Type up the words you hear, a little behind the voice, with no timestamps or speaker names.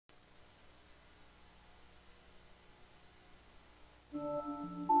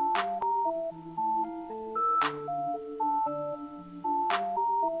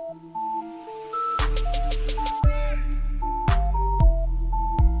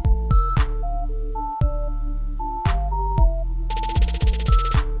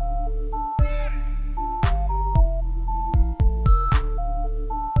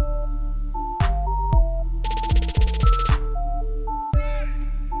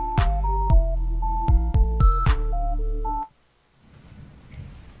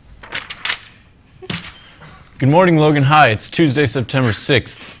Good morning, Logan High. It's Tuesday, September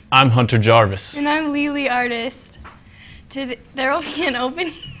 6th. I'm Hunter Jarvis. And I'm Lily Artist. There will be an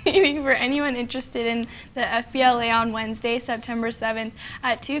open meeting for anyone interested in the FBLA on Wednesday, September 7th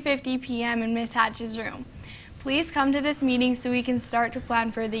at 2:50 p.m. in Miss Hatch's room. Please come to this meeting so we can start to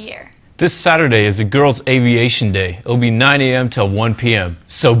plan for the year. This Saturday is a Girls Aviation Day. It'll be 9 a.m. till 1 p.m.,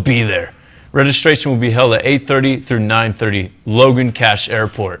 so be there. Registration will be held at 8:30 through 9:30, Logan Cache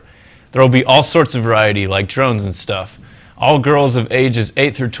Airport. There will be all sorts of variety, like drones and stuff. All girls of ages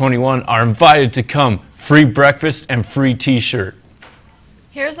 8 through 21 are invited to come. Free breakfast and free t-shirt.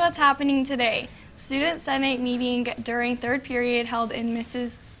 Here's what's happening today. Student Senate meeting during third period held in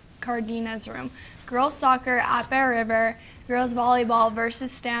Mrs. Cardina's room. Girls soccer at Bear River, girls volleyball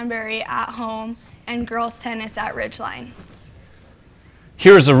versus Stanberry at home, and girls tennis at Ridgeline.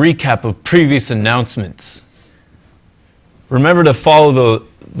 Here's a recap of previous announcements. Remember to follow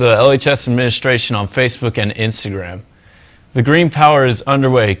the LHS administration on Facebook and Instagram. The Green Power is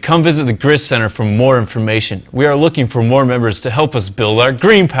underway. Come visit the Grist Center for more information. We are looking for more members to help us build our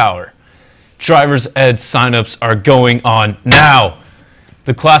Green Power. Driver's Ed signups are going on now.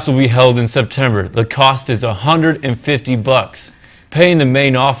 The class will be held in September. The cost is $150. Pay in the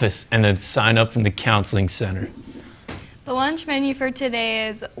main office and then sign up in the counseling center. The lunch menu for today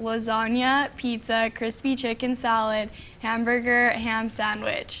is lasagna, pizza, crispy chicken salad, hamburger, ham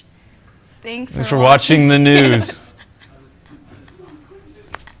sandwich. Thanks for watching the news.